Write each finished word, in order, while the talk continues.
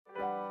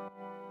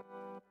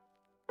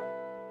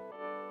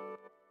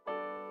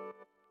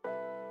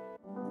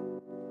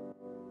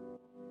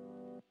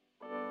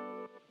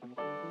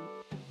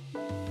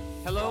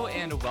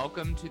and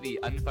welcome to the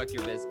Unfuck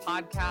Your Biz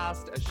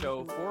podcast, a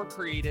show for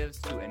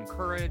creatives to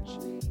encourage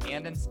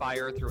and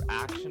inspire through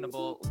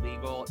actionable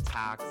legal,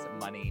 tax,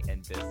 money,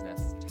 and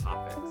business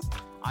topics.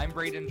 I'm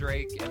Braden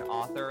Drake, an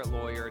author,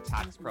 lawyer,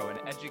 tax pro,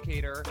 and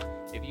educator.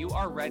 If you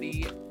are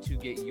ready to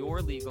get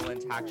your legal and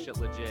tax shit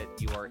legit,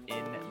 you are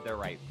in the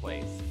right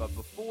place. But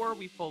before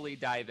we fully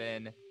dive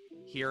in,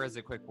 here is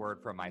a quick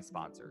word from my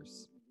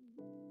sponsors.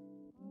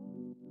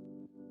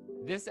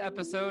 This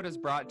episode is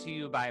brought to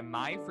you by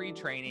my free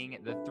training,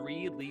 The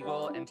 3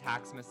 Legal and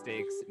Tax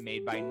Mistakes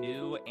Made by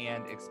New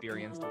and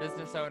Experienced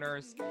Business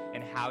Owners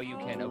and How You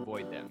Can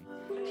Avoid Them.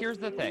 Here's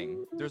the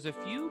thing. There's a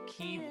few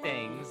key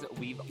things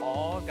we've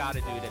all got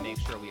to do to make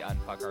sure we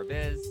unfuck our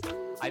biz.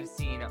 I've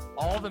seen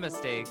all the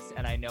mistakes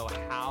and I know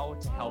how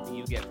to help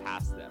you get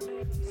past them.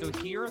 So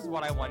here's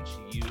what I want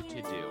you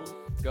to do.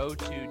 Go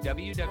to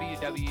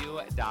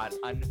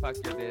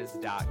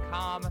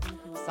www.unfuckyourbiz.com,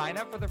 sign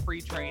up for the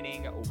free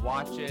training,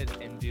 watch it,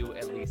 and do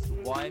at least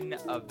one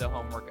of the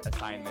homework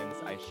assignments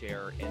I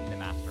share in the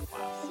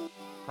masterclass.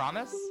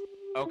 Promise?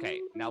 Okay,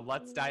 now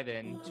let's dive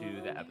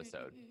into the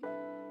episode.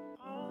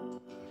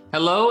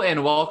 Hello,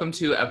 and welcome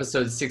to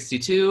episode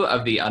 62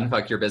 of the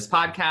Unfuck Your Biz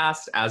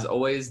podcast. As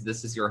always,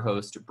 this is your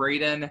host,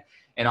 Braden.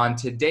 And on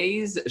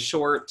today's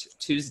short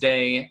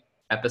Tuesday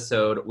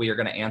episode, we are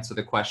going to answer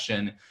the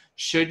question,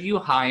 should you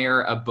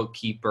hire a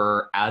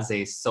bookkeeper as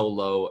a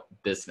solo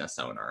business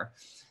owner?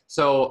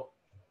 So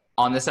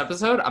on this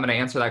episode, I'm going to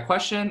answer that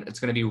question. It's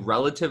going to be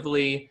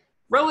relatively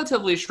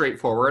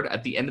straightforward.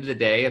 At the end of the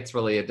day, it's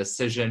really a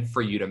decision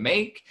for you to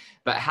make.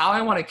 But how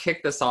I want to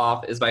kick this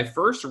off is by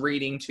first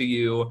reading to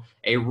you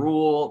a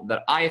rule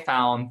that I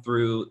found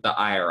through the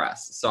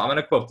IRS. So I'm going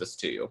to quote this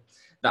to you.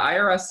 The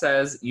IRS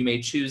says you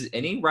may choose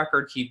any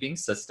record-keeping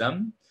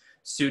system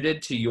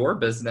suited to your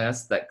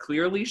business that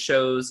clearly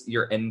shows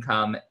your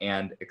income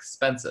and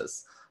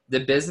expenses.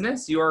 The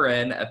business you are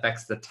in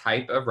affects the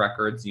type of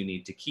records you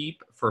need to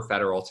keep for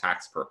federal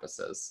tax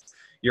purposes.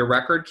 Your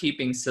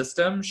record-keeping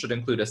system should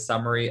include a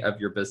summary of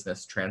your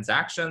business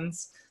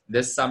transactions.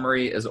 This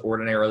summary is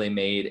ordinarily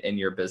made in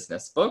your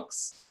business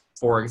books.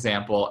 For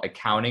example,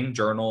 accounting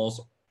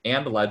journals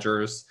and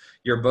ledgers.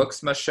 Your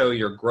books must show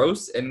your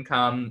gross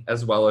income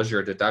as well as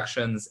your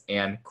deductions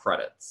and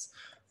credits.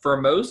 For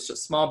most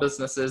small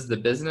businesses, the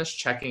business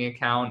checking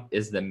account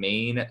is the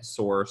main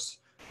source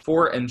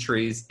for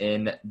entries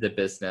in the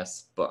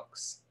business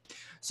books.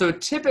 So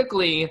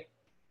typically,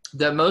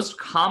 the most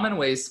common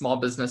ways small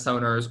business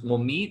owners will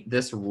meet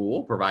this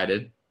rule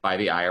provided by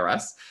the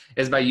IRS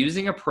is by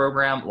using a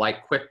program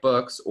like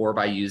QuickBooks or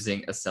by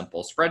using a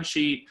simple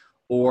spreadsheet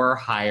or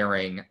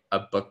hiring a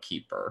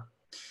bookkeeper.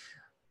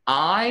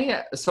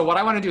 So what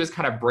I want to do is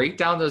kind of break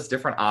down those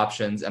different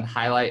options and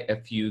highlight a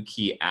few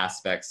key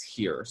aspects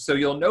here. So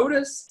you'll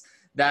notice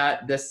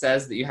that this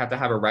says that you have to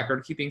have a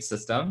record-keeping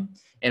system,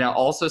 and it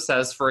also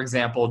says, for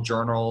example,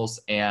 journals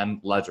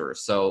and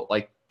ledgers. So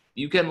like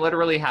you can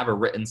literally have a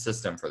written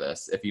system for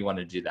this if you want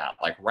to do that.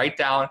 Like write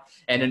down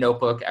in a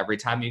notebook every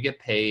time you get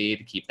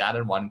paid, keep that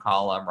in one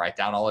column, write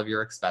down all of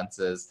your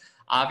expenses.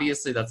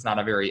 Obviously, that's not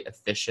a very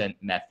efficient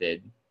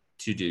method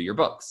to do your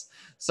books.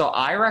 So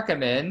I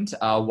recommend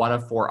one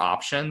of 4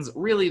 options.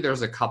 Really,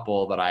 there's a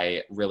couple that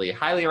I really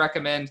highly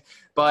recommend,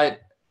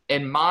 but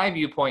in my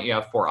viewpoint, you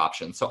have 4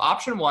 options. So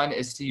option 1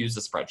 is to use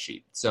a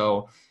spreadsheet.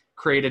 So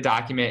create a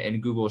document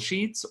in Google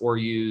Sheets or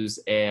use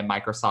a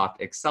Microsoft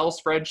Excel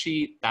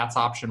spreadsheet. That's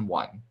option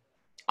 1.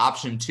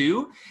 Option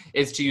 2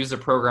 is to use a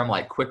program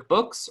like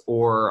QuickBooks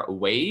or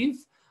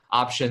Wave.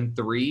 Option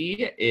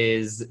 3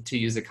 is to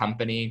use a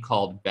company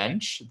called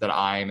Bench that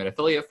I'm an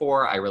affiliate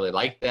for. I really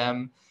like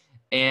them.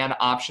 And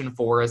option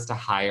 4 is to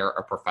hire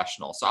a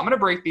professional. So I'm going to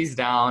break these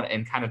down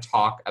and kind of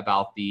talk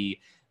about the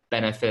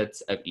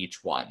benefits of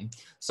each one.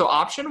 So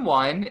option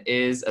 1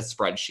 is a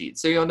spreadsheet.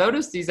 So you'll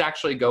notice these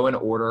actually go in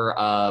order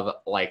of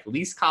like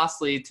least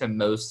costly to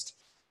most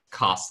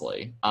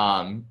costly.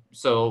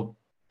 So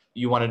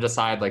you want to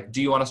decide like,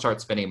 do you want to start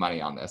spending money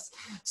on this?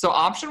 So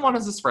option 1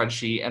 is a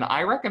spreadsheet, and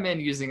I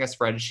recommend using a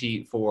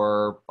spreadsheet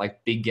for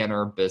like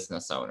beginner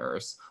business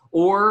owners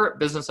or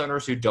business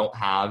owners who don't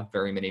have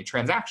very many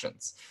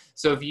transactions.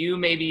 So if you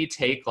maybe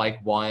take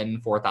like one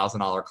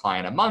 $4,000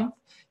 client a month,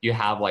 you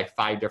have like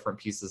 5 different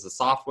pieces of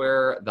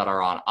software that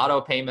are on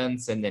auto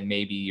payments, and then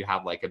maybe you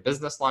have like a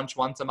business lunch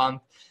once a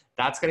month,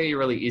 that's going to be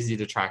really easy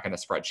to track in a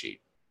spreadsheet.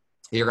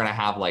 You're going to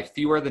have like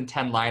fewer than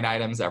 10 line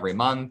items every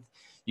month.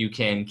 You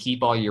can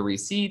keep all your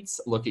receipts,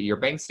 look at your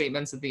bank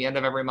statements at the end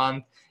of every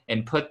month,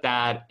 and put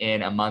that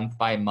in a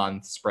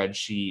month-by-month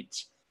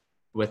spreadsheet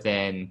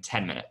within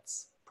 10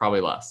 minutes,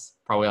 probably less,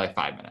 probably like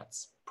 5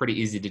 minutes. Pretty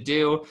easy to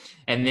do.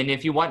 And then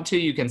if you want to,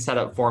 you can set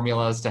up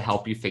formulas to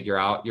help you figure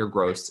out your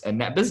gross and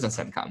net business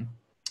income.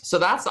 So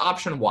that's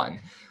option 1.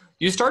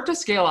 You start to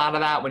scale out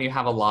of that when you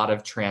have a lot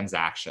of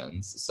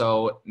transactions.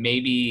 So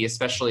maybe,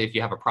 especially if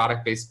you have a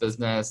product-based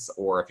business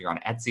or if you're on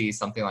Etsy,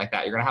 something like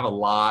that, you're going to have a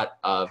lot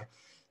of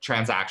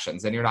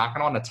transactions and you're not going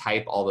to want to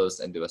type all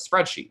those into a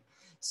spreadsheet.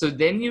 So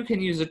then you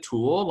can use a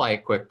tool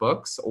like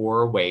QuickBooks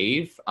or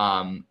Wave.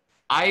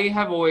 I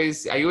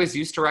always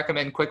used to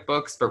recommend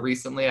QuickBooks, but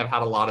recently I've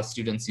had a lot of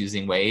students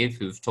using Wave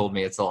who've told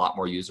me it's a lot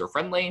more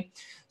user-friendly.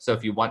 So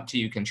if you want to,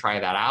 you can try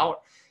that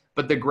out.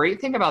 But the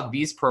great thing about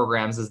these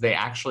programs is they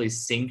actually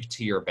sync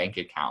to your bank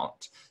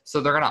account.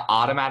 So they're going to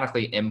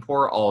automatically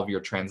import all of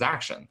your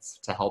transactions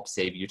to help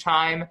save you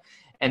time.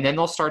 And then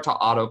they'll start to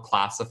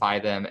auto-classify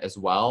them as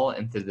well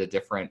into the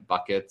different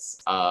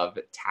buckets of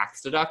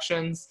tax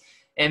deductions.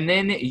 And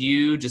then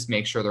you just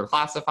make sure they're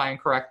classifying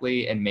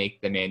correctly and make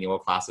the manual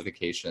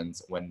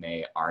classifications when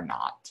they are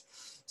not.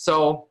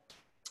 So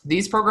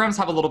these programs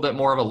have a little bit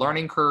more of a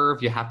learning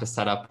curve. You have to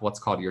set up what's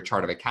called your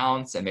chart of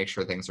accounts and make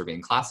sure things are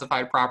being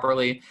classified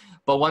properly.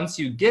 But once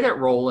you get it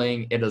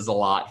rolling, it is a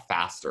lot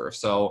faster.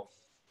 So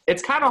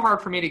it's kind of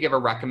hard for me to give a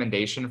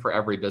recommendation for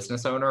every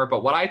business owner,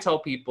 but what I tell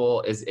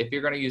people is if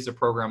you're going to use a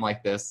program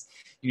like this,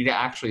 you need to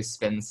actually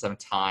spend some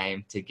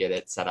time to get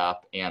it set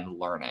up and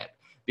learn it.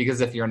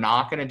 Because if you're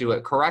not going to do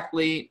it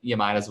correctly, you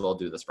might as well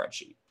do the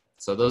spreadsheet.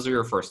 So those are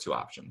your first two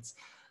options.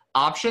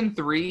 Option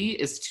 3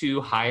 is to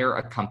hire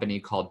a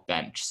company called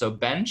Bench. So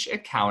Bench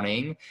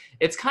Accounting,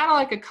 it's kind of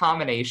like a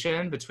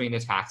combination between a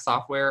tax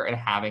software and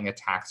having a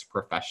tax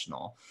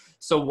professional.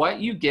 So what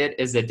you get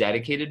is a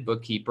dedicated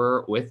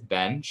bookkeeper with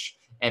Bench,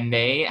 and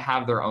they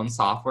have their own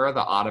software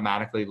that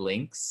automatically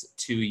links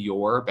to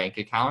your bank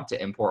account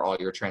to import all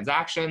your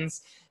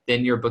transactions.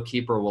 Then your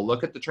bookkeeper will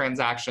look at the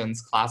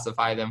transactions,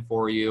 classify them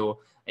for you,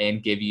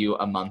 and give you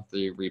a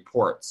monthly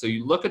report. So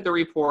you look at the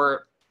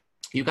report,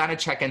 you got to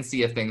check and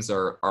see if things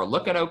are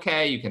looking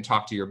okay. You can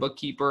talk to your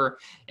bookkeeper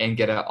and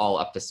get it all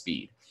up to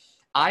speed.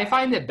 I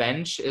find that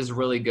Bench is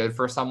really good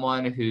for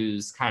someone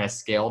who's kind of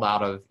scaled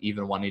out of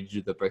even wanting to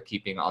do the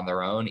bookkeeping on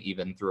their own,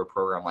 even through a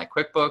program like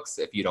QuickBooks,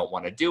 if you don't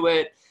want to do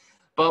it,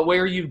 but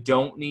where you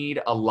don't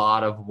need a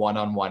lot of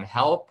one-on-one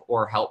help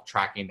or help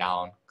tracking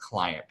down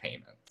client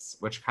payments,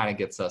 which kind of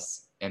gets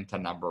us into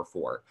number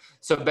 4.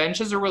 So Bench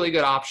is a really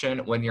good option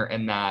when you're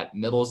in that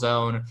middle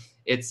zone.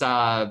 It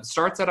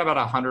starts at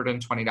about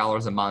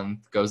 $120 a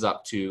month, goes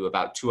up to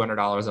about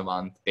 $200 a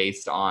month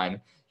based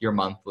on your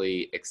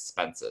monthly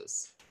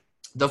expenses.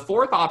 The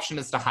fourth option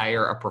is to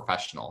hire a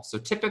professional. So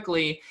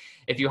typically,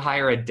 if you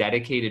hire a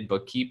dedicated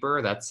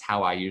bookkeeper, that's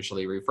how I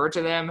usually refer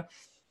to them,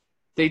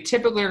 they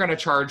typically are going to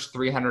charge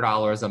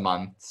 $300 a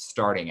month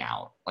starting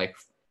out, like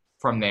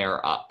from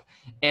there up.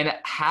 And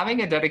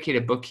having a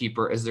dedicated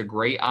bookkeeper is a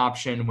great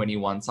option when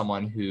you want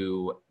someone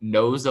who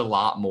knows a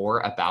lot more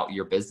about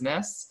your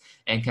business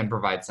and can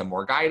provide some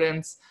more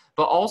guidance,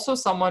 but also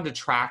someone to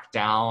track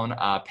down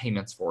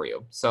payments for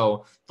you.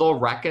 So they'll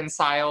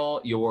reconcile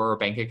your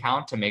bank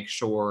account to make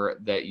sure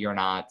that you're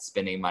not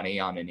spending money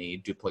on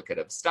any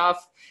duplicative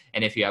stuff.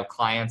 And if you have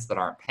clients that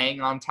aren't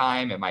paying on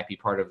time, it might be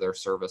part of their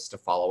service to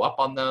follow up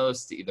on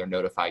those, to either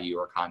notify you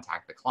or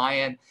contact the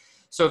client.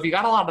 So if you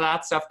got a lot of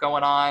that stuff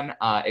going on,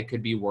 it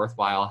could be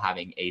worthwhile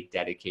having a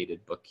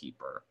dedicated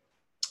bookkeeper.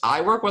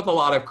 I work with a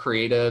lot of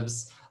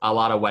creatives, a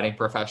lot of wedding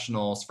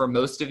professionals. For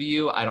most of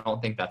you, I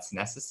don't think that's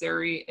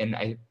necessary. And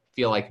I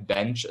feel like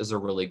Bench is a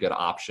really good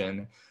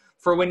option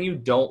for when you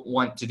don't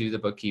want to do the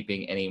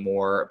bookkeeping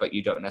anymore, but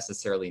you don't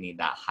necessarily need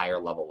that higher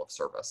level of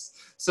service.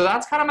 So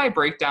that's kind of my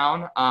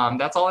breakdown.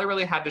 That's all I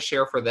really had to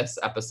share for this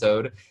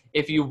episode.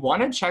 If you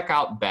want to check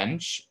out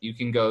Bench, you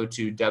can go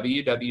to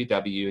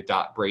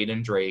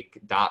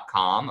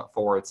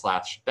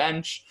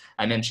www.bradendrake.com/bench.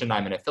 I mentioned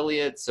I'm an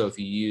affiliate, so if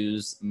you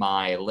use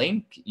my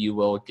link, you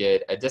will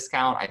get a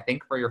discount, I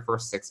think, for your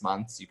first 6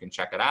 months. You can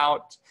check it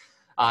out.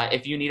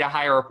 If you need to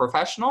hire a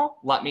professional,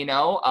 let me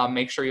know.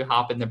 Make sure you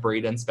hop in the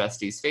Braden's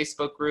Besties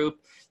Facebook group.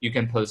 You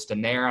can post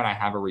in there, and I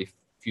have a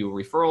few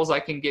referrals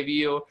I can give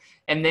you.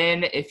 And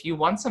then if you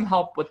want some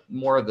help with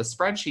more of the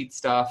spreadsheet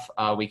stuff,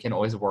 we can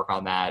always work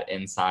on that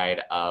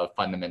inside of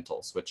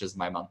Fundamentals, which is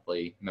my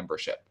monthly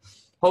membership.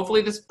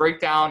 Hopefully this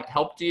breakdown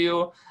helped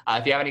you.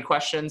 If you have any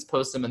questions,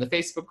 post them in the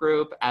Facebook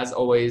group. As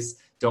always,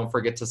 don't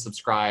forget to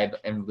subscribe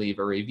and leave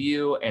a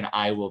review, and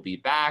I will be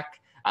back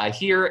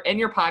here in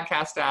your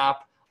podcast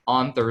app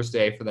on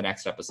Thursday for the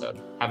next episode.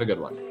 Have a good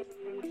one.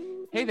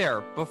 Hey there.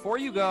 Before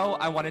you go,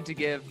 I wanted to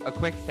give a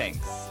quick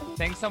thanks.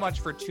 Thanks so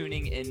much for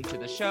tuning into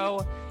the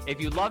show.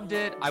 If you loved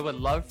it, I would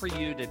love for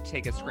you to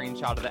take a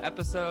screenshot of the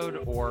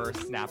episode or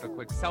snap a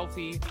quick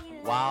selfie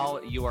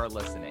while you are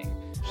listening.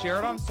 Share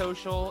it on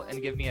social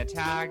and give me a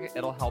tag.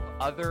 It'll help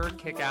other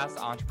kick-ass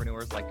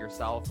entrepreneurs like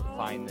yourself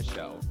find the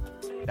show.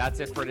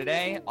 That's it for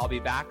today. I'll be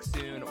back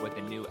soon with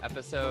a new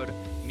episode.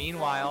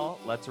 Meanwhile,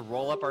 let's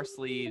roll up our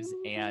sleeves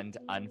and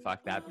unfuck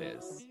that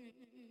biz.